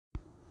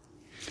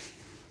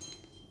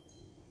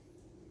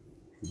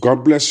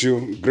God bless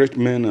you, great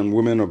men and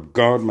women of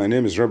God. My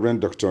name is Reverend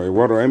Dr.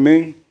 Ewaro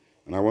Emeng,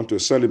 and I want to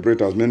celebrate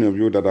as many of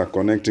you that are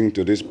connecting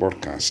to this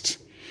podcast.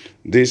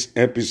 This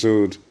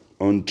episode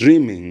on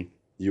dreaming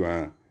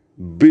your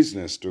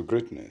business to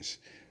greatness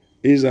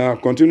is our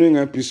continuing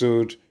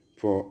episode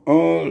for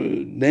all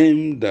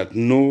them that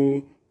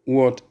know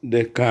what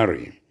they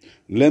carry.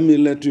 Let me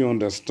let you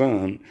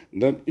understand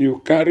that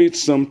you carry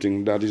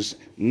something that is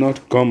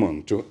not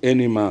common to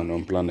any man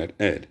on planet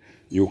Earth.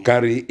 You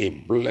carry a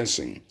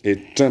blessing, a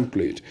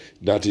template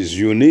that is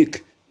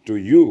unique to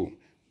you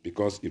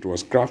because it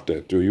was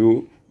crafted to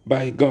you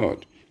by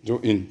God. So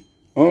in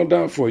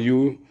order for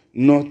you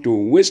not to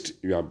waste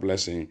your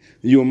blessing,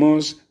 you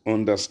must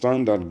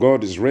understand that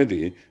God is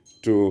ready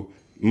to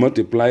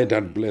multiply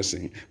that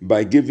blessing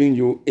by giving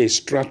you a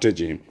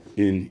strategy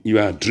in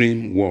your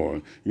dream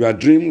world. Your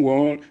dream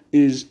world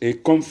is a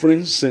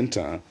conference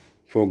center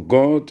for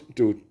God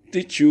to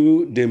teach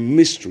you the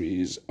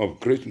mysteries of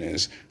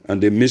greatness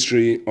and the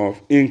mystery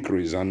of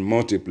increase and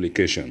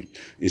multiplication.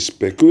 It's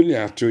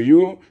peculiar to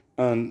you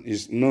and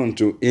is known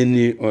to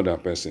any other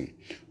person.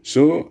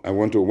 So I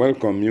want to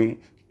welcome you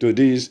to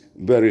this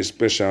very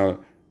special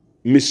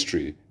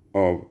mystery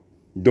of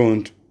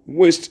don't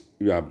waste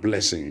your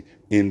blessing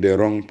in the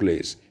wrong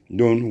place.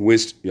 Don't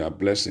waste your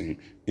blessing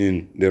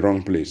in the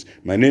wrong place.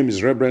 My name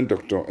is Reverend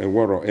Dr.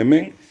 Ewaro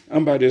Emeng,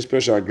 and by the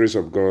special grace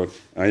of God,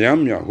 I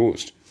am your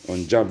host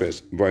on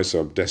Jabez Voice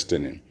of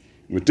Destiny.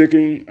 We're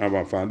taking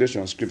our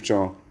foundation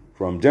scripture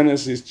from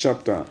Genesis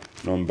chapter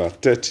number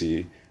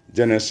 30,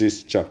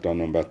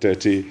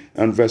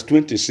 and verse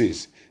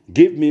 26.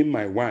 Give me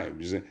my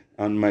wives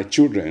and my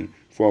children,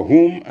 for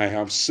whom I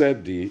have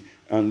served thee,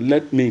 and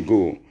let me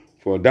go.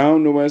 For thou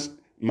knowest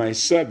my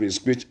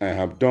service which I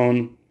have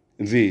done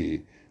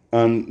thee.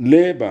 And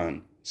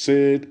Laban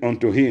said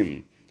unto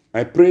him,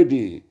 I pray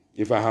thee,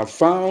 if I have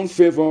found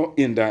favor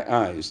in thy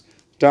eyes,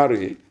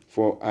 tarry,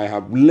 for I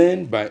have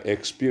learned by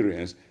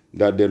experience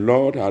that the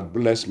Lord hath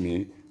blessed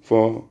me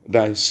for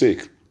thy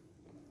sake.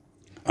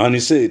 And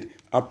he said,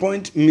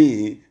 appoint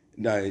me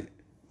thy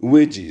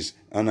wages,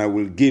 and I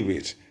will give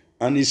it.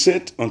 And he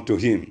said unto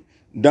him,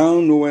 thou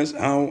knowest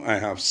how I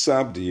have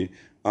served thee,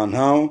 and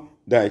how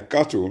thy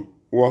cattle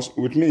was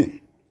with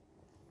me.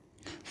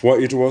 For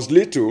it was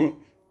little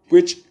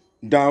which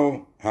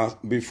thou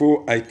hast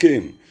before I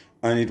came,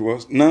 and it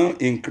was now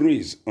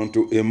increased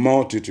unto a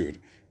multitude.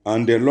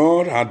 And the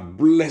Lord hath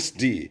blessed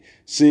thee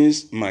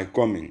since my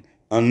coming.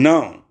 And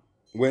now,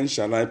 when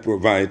shall I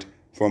provide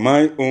for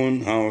my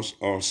own house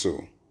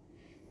also?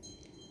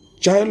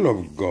 Child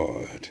of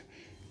God,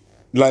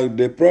 like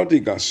the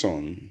prodigal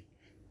son,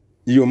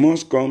 you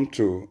must come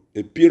to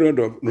a period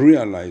of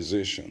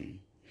realization.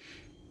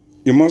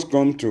 You must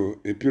come to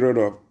a period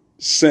of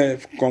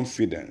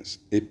self-confidence,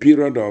 a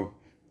period of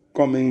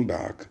coming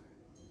back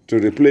to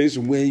the place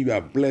where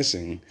your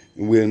blessing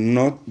will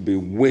not be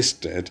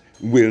wasted,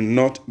 will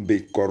not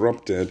be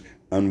corrupted,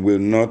 and will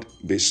not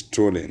be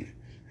stolen.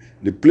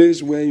 The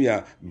place where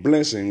your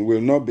blessing will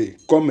not be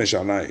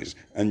commercialized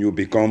and you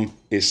become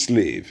a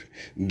slave.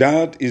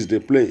 That is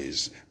the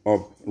place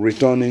of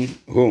returning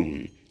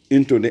home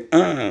into the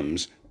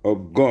arms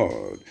of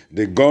God,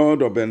 the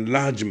God of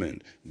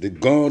enlargement, the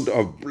God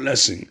of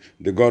blessing,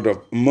 the God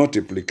of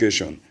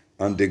multiplication,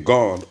 and the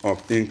God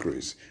of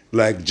increase.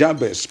 Like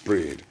Jabez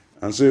prayed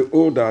and said,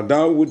 oh, that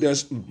thou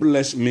wouldest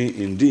bless me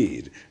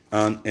indeed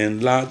and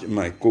enlarge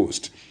my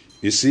coast.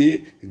 You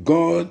see,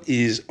 God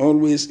is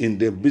always in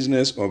the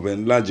business of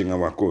enlarging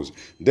our coast.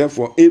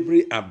 Therefore,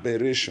 every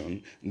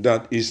aberration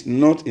that is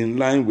not in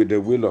line with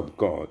the will of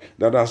God,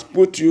 that has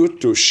put you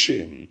to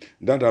shame,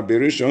 that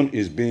aberration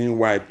is being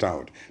wiped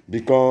out.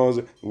 Because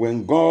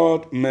when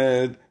God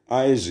made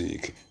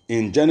Isaac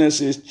in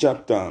Genesis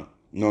chapter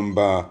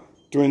number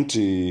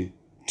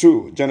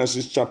 22,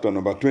 Genesis chapter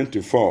number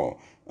 24,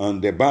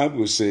 and the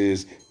Bible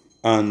says,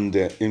 and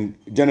in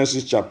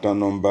Genesis chapter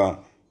number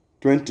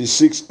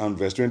 26 and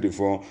verse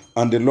 24,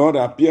 and the Lord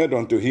appeared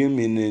unto him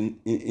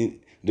in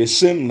the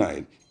same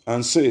night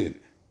and said,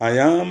 I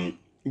am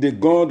the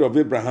God of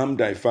Abraham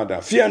thy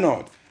father. Fear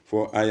not,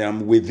 for I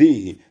am with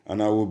thee,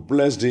 and I will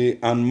bless thee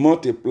and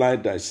multiply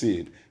thy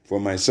seed for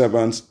my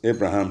servant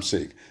Abraham's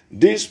sake.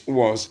 This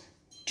was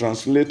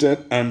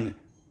translated and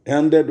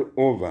handed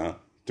over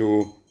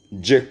to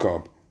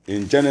Jacob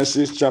in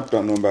Genesis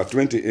chapter number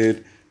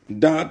 28.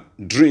 That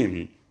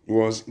dream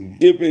was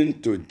given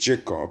to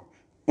Jacob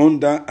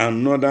under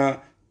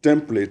another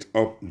template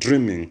of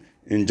dreaming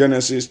in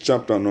Genesis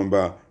chapter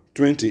number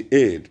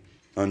 28.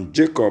 And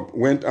Jacob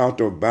went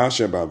out of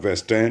Beersheba,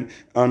 verse 10,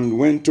 and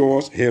went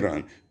towards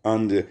Haran.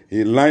 And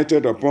he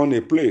lighted upon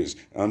a place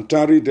and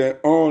tarried there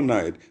all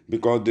night,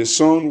 because the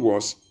sun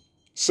was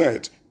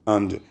set.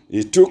 And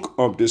he took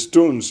up the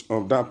stones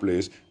of that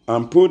place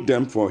and put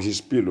them for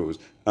his pillows,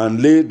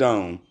 and lay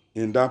down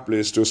in that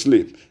place to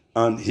sleep.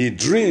 And he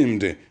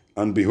dreamed,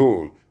 and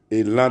behold,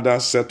 a ladder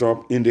set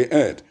up in the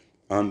earth,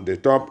 and the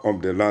top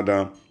of the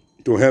ladder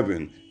to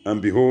heaven.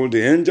 And behold,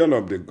 the angel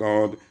of the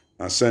God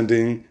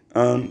ascending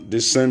and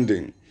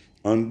descending.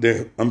 And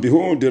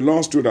behold, the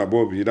Lord stood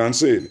above it and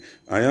said,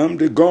 I am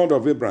the God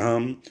of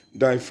Abraham,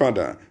 thy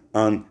father,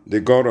 and the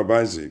God of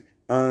Isaac.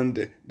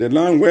 And the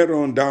land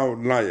whereon thou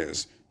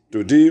liest,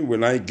 to thee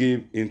will I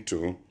give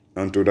into,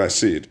 and to thy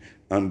seed.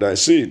 And thy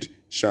seed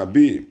shall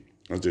be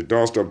as the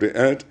dust of the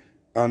earth,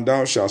 and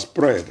thou shalt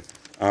spread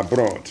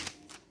abroad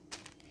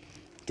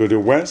to the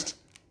west,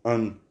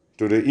 and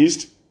to the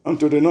east, and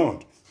to the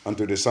north, and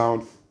to the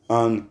south.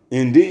 And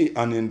in thee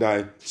and in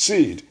thy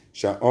seed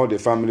shall all the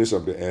families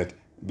of the earth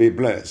be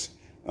blessed.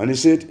 And he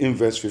said in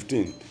verse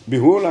 15,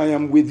 Behold, I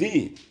am with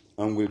thee,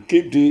 and will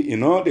keep thee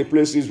in all the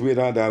places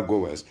whither thou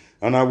goest,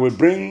 and I will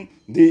bring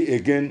thee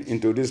again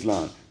into this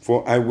land,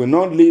 for I will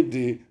not leave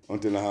thee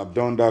until I have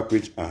done that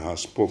which I have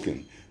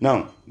spoken.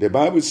 Now, the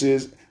Bible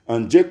says,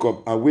 and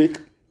Jacob awake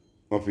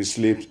of his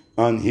sleep,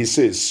 and he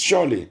says,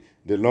 Surely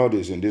the Lord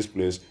is in this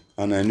place,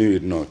 and I knew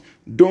it not.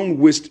 Don't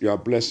waste your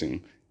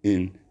blessing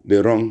in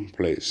the wrong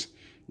place.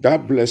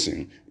 That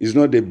blessing is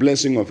not the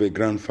blessing of a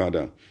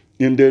grandfather.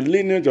 In the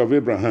lineage of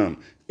Abraham,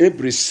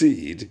 every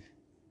seed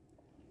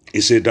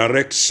is a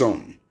direct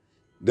son.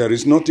 There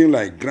is nothing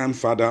like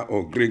grandfather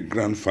or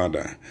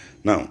great-grandfather.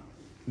 Now,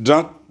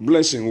 that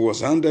blessing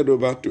was handed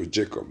over to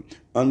Jacob.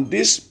 And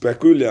this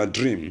peculiar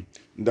dream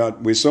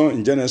that we saw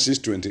in Genesis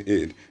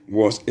 28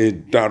 was a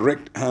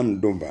direct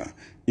handover.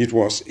 It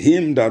was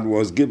him that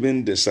was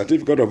given the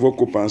certificate of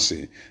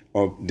occupancy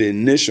of the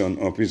nation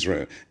of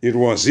Israel. It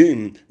was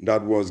him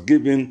that was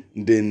given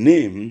the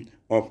name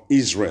of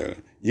Israel.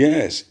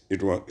 Yes,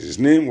 his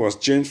name was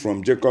changed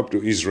from Jacob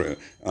to Israel,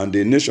 and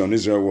the nation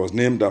Israel was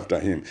named after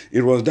him.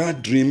 It was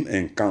that dream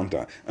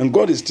encounter. And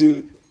God is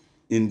still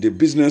in the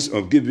business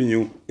of giving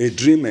you a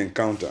dream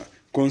encounter.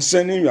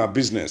 Concerning your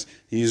business,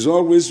 He is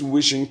always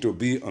wishing to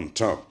be on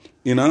top.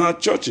 In our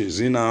churches,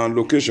 in our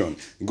location,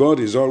 God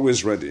is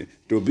always ready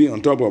to be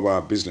on top of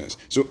our business.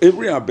 So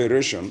every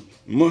aberration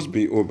must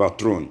be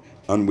overthrown,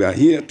 and we are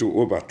here to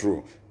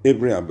overthrow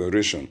every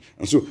aberration.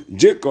 And so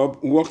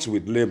Jacob works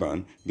with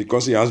Laban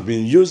because he has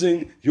been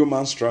using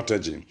human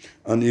strategy.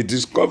 And he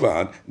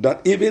discovered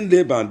that even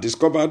Laban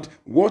discovered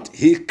what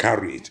he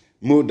carried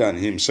more than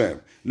himself.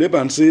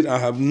 Laban said, I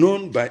have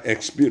known by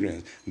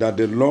experience that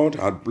the Lord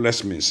had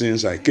blessed me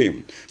since I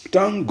came.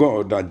 Thank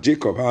God that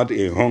Jacob had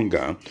a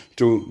hunger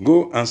to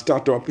go and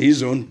start up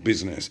his own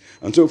business.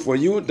 And so for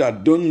you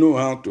that don't know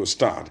how to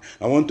start,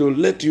 I want to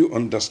let you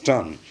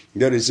understand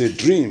there is a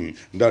dream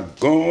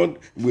that God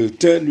will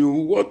tell you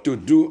what to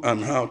do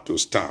and how to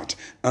start.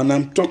 And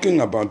I'm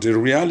talking about the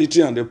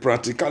reality and the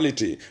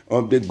practicality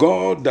of the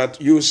God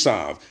that you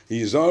serve. He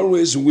is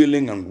always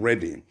willing and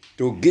ready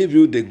to give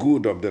you the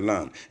good of the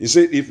land. He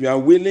said, if you are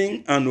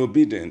willing and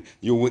obedient,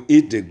 you will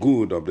eat the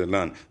good of the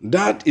land.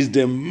 That is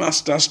the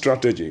master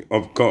strategy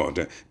of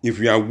God, if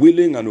you are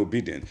willing and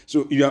obedient.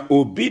 So your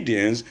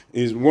obedience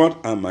is what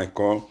I might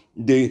call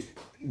the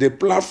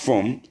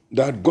platform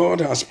that God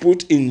has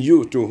put in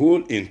you to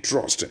hold in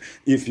trust.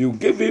 If you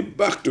give it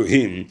back to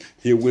Him,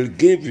 He will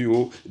give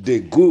you the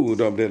good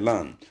of the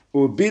land.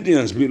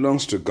 Obedience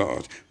belongs to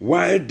God,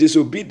 while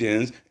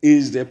disobedience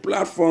is the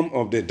platform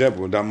of the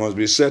devil that must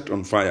be set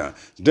on fire.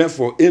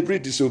 Therefore, every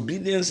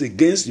disobedience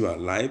against your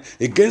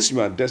life, against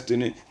your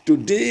destiny,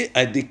 today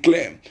I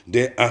declare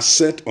they are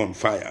set on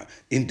fire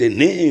in the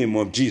name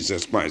of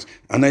Jesus Christ.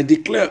 And I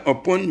declare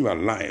upon your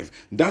life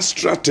that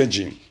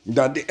strategy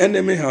that the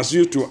enemy has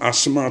used to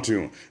outsmart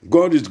you,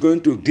 God is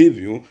going to give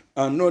you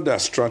another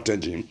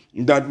strategy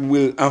that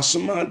will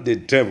outsmart the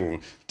devil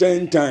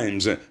 10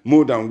 times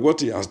more than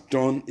what he has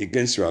done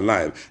against your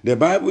life. The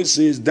Bible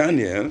says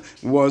Daniel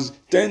was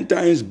 10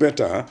 times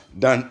better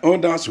than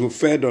others who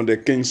fed on the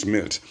king's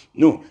meat.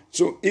 No.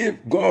 So if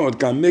God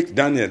can make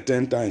Daniel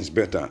 10 times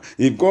better,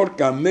 if God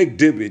can make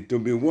David to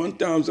be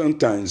 1,000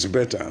 times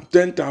better,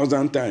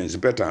 10,000 times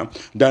better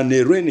than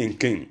a reigning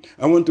king,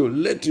 I want to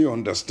let you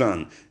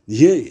understand,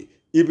 yea,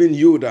 even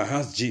you that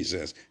has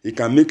Jesus, He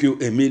can make you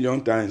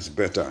 1,000,000 times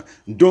better.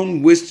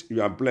 Don't waste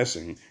your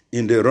blessing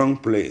in the wrong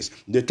place.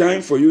 The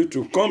time for you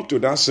to come to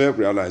that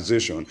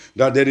self-realization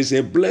that there is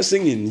a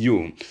blessing in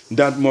you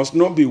that must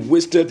not be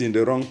wasted in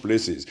the wrong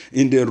places,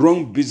 in the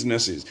wrong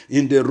businesses,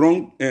 in the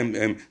wrong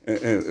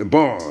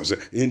bars,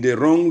 in the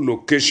wrong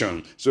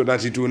location, so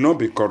that it will not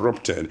be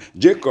corrupted.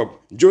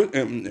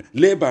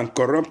 Laban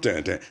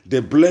corrupted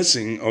the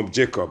blessing of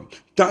Jacob.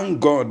 Thank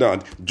God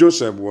that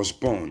Joseph was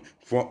born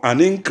for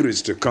an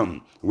increase to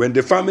come. When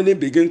the family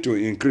begin to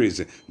increase,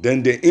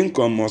 then the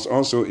income must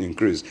also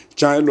increase.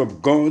 Child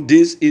of God,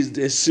 this is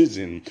the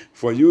season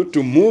for you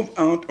to move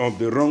out of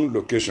the wrong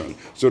location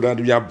so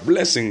that your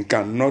blessing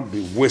cannot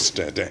be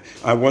wasted.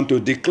 I want to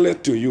declare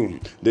to you,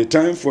 the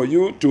time for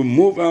you to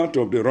move out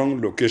of the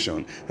wrong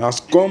location has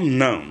come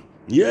now.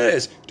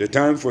 Yes, the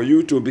time for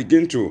you to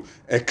begin to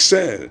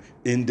excel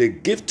in the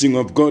gifting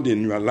of God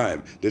in your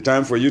life. The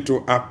time for you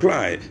to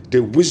apply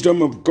the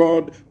wisdom of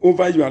God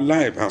over your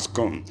life has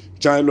come.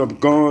 Child of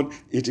God,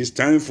 it is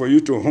time for you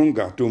to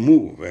hunger, to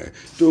move.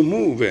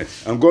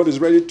 And God is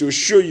ready to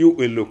show you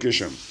a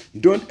location.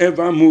 Don't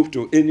ever move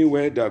to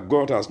anywhere that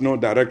God has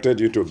not directed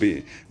you to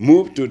be.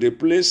 Move to the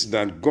place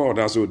that God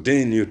has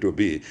ordained you to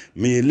be.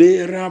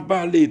 Milera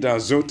balida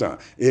zota,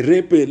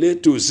 erepele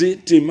tu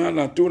ziti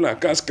malatula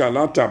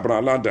kaskalata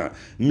bralada,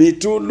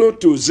 mitulo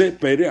tu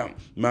zeperia,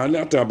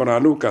 malata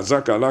bralu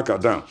kazaka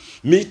lakada,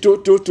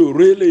 mitoto tu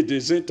rele de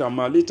zeta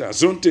malita,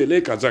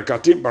 zontele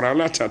kazakati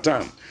bralata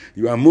tam.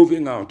 You are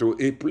moving out to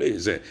a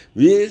place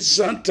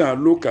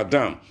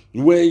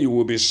where you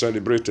will be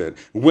celebrated,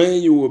 where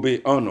you will be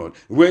honored,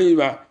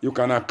 where you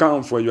can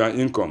account for your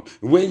income,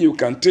 where you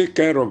can take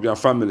care of your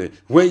family,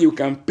 where you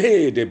can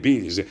pay the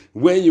bills,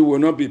 where you will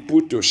not be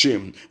put to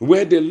shame,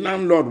 where the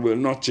landlord will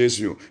not chase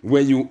you,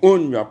 where you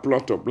own your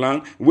plot of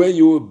land, where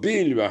you will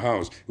build your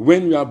house,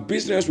 when your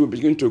business will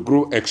begin to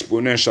grow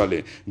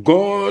exponentially.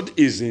 God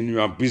is in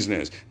your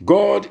business.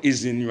 God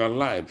is in your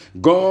life.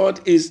 God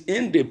is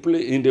in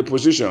the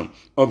position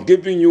of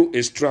giving you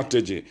a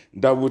strategy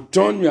that will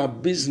turn your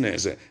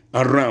business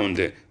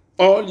around.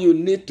 All you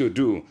need to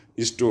do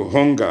is to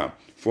hunger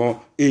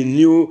for a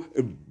new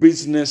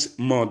business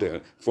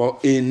model, for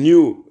a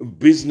new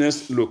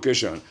business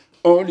location.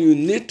 All you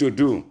need to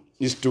do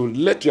is to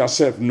let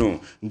yourself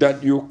know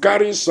that you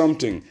carry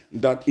something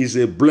that is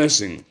a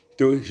blessing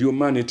to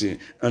humanity.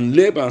 And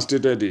Laban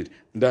stated it,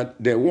 that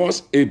there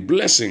was a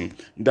blessing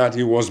that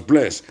he was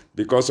blessed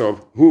because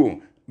of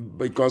who?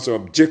 Because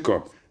of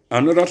Jacob.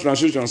 Another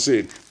translation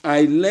said,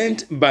 I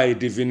learned by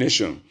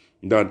divination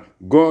that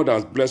God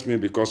has blessed me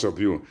because of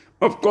you.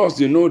 Of course,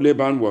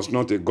 Laban was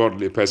not a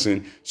godly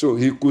person, so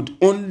he could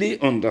only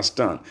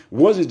understand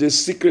what is the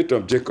secret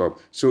of Jacob.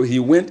 So he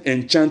went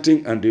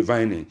enchanting and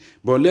divining.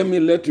 But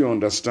let you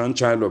understand,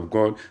 child of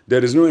God,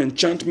 there is no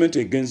enchantment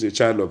against the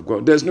child of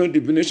God. There's no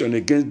divination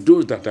against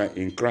those that are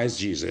in Christ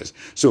Jesus.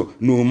 So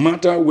no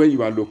matter where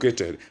you are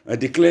located, I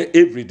declare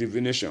every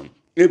divination,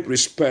 every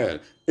spell,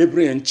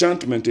 every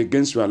enchantment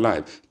against your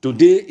life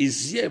today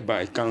is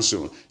hereby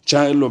cancelled.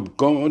 Child of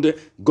God,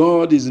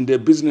 God is in the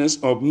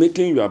business of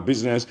making your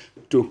business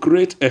to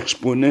create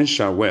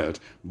exponential wealth.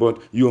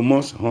 But you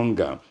must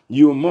hunger.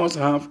 You must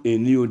have a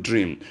new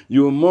dream.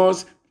 You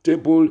must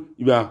table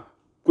your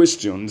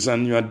questions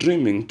and your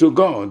dreaming to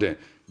God.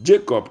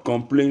 Jacob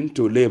complained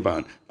to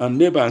Laban, and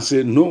Laban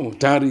said, no,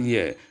 tarry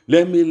here.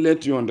 Let me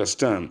let you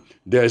understand.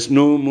 There is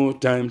no more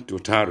time to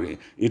tarry.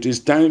 It is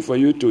time for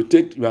you to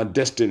take your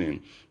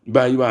destiny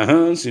by your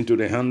hands into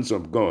the hands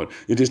of God.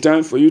 It is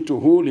time for you to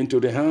hold into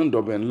the hand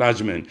of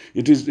enlargement.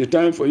 It is the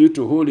time for you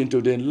to hold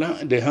into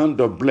the hand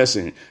of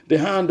blessing, the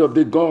hand of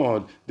the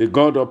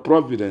God of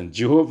providence,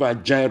 Jehovah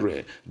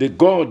Jireh, the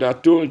God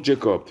that told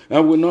Jacob,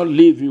 I will not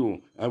leave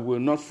you, I will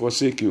not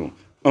forsake you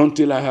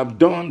until I have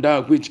done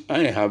that which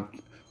I have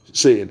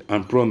said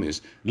and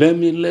promised. Let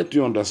me let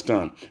you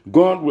understand.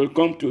 God will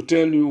come to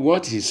tell you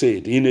what he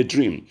said in a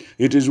dream.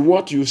 It is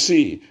what you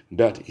see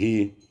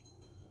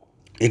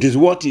It is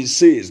what he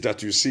says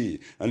that you see,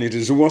 and it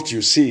is what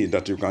you see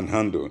that you can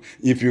handle.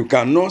 If you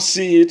cannot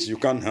see it, you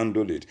can't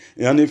handle it.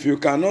 And if you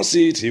cannot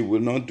see it, he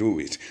will not do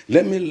it.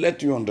 Let me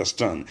let you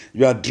understand.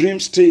 Your dream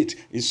state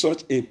is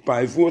such a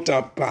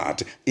pivotal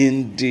part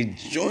in the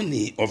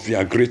journey of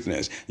your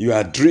greatness.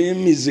 Your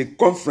dream is a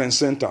conference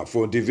center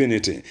for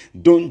divinity.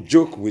 Don't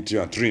joke with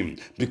your dream,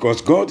 because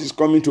God is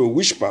coming to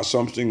whisper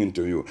something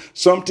into you,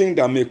 something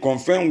that may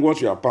confirm what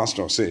your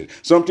pastor said,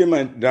 something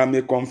that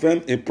may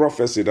confirm a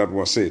prophecy that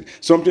was said,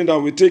 something that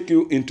will take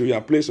you into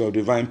your place of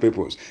divine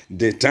purpose.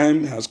 The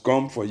time has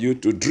come for you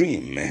to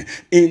dream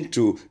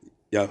into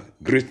your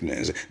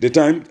greatness. The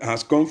time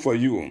has come for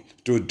you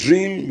to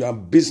dream your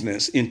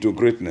business into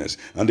greatness.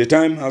 And the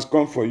time has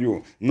come for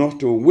you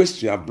not to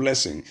waste your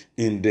blessing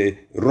in the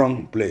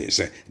wrong place.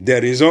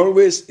 There is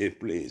always a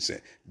place.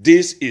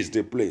 This is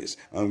the place.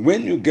 And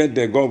when you get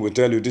there, God will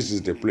tell you this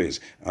is the place.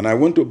 And I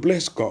want to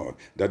bless God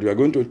that you are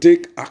going to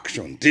take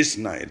action this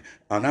night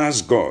and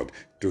ask God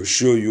to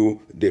show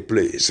you the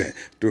place,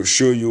 to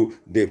show you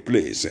the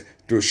place,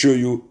 to show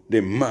you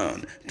the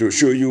man, to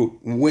show you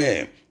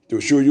where, to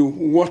show you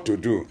what to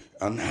do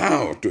and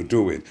how to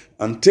do it.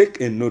 And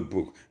take a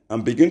notebook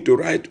and begin to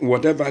write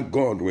whatever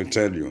God will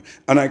tell you.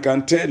 And I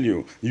can tell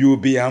you, you'll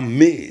be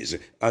amazed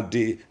at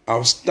the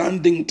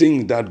outstanding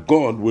thing that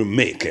God will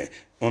make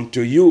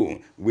unto you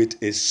with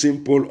a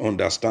simple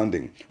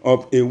understanding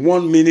of a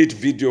 1-minute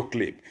video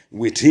clip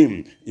with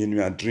him in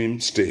your dream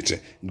state.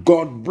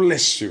 God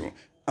bless you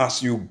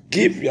as you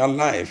give your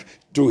life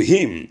to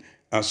him,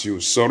 as you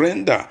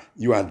surrender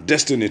your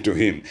destiny to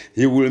him.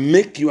 He will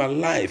make your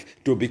life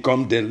to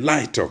become the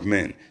light of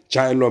men.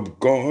 Child of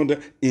God,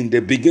 in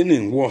the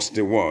beginning was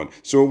the Word.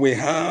 So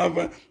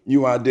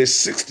you are the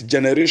 6th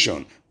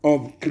generation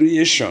of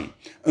creation.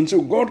 And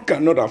so God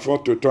cannot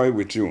afford to toy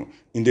with you.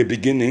 In the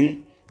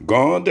beginning,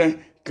 God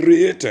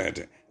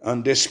created,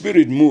 and the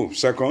Spirit moved,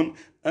 second,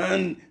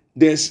 and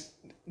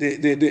the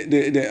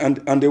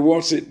and the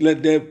word said,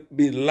 let there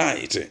be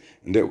light.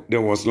 And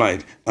there was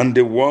light. And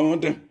the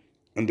word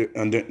and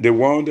the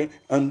word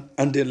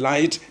and the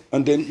light,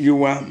 and then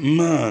you are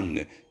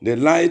man. The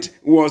light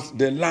was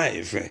the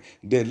life.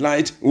 The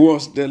light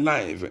was the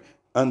life.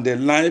 And the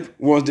life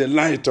was the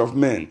light of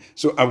men.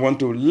 So I want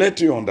to let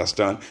you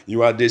understand,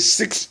 you are the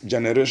sixth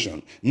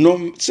generation.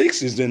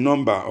 6 is the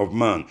number of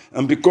man.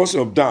 And because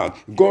of that,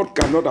 God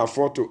cannot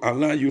afford to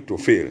allow you to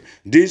fail.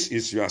 This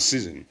is your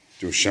season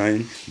to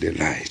shine the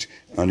light.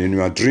 And in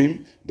your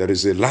dream, there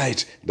is a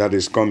light that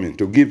is coming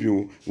to give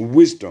you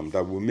wisdom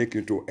that will make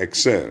you to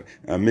excel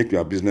and make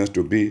your business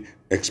to be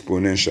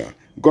exponential.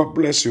 God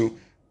bless you,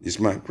 is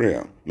my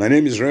prayer. My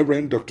name is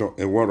Reverend Dr.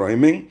 Eworo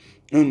Iming,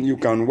 and you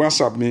can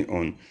WhatsApp me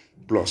on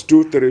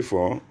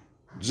 +234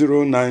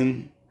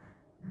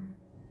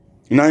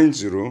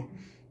 0990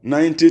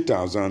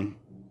 90,000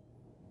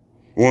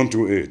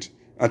 128.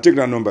 I take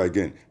that number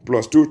again.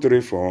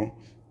 +234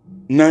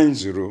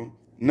 90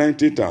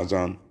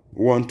 90,000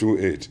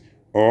 128,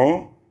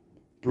 or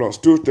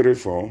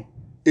 +234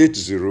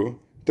 80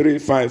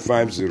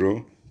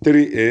 3550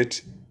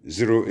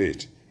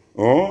 3808,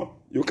 or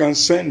you can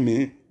send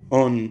me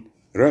on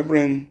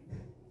Reverend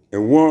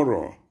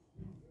Eworo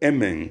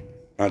Iming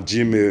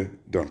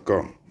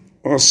 @gmail.com,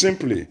 or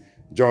simply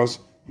just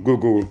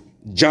Google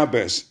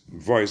Jabez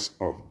Voice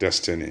of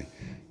Destiny.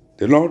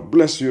 The Lord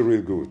bless you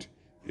real good,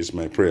 is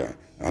my prayer.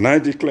 And I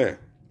declare,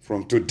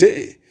 from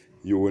today,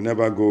 you will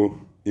never go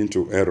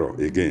into error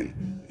again.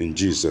 In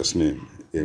Jesus' name.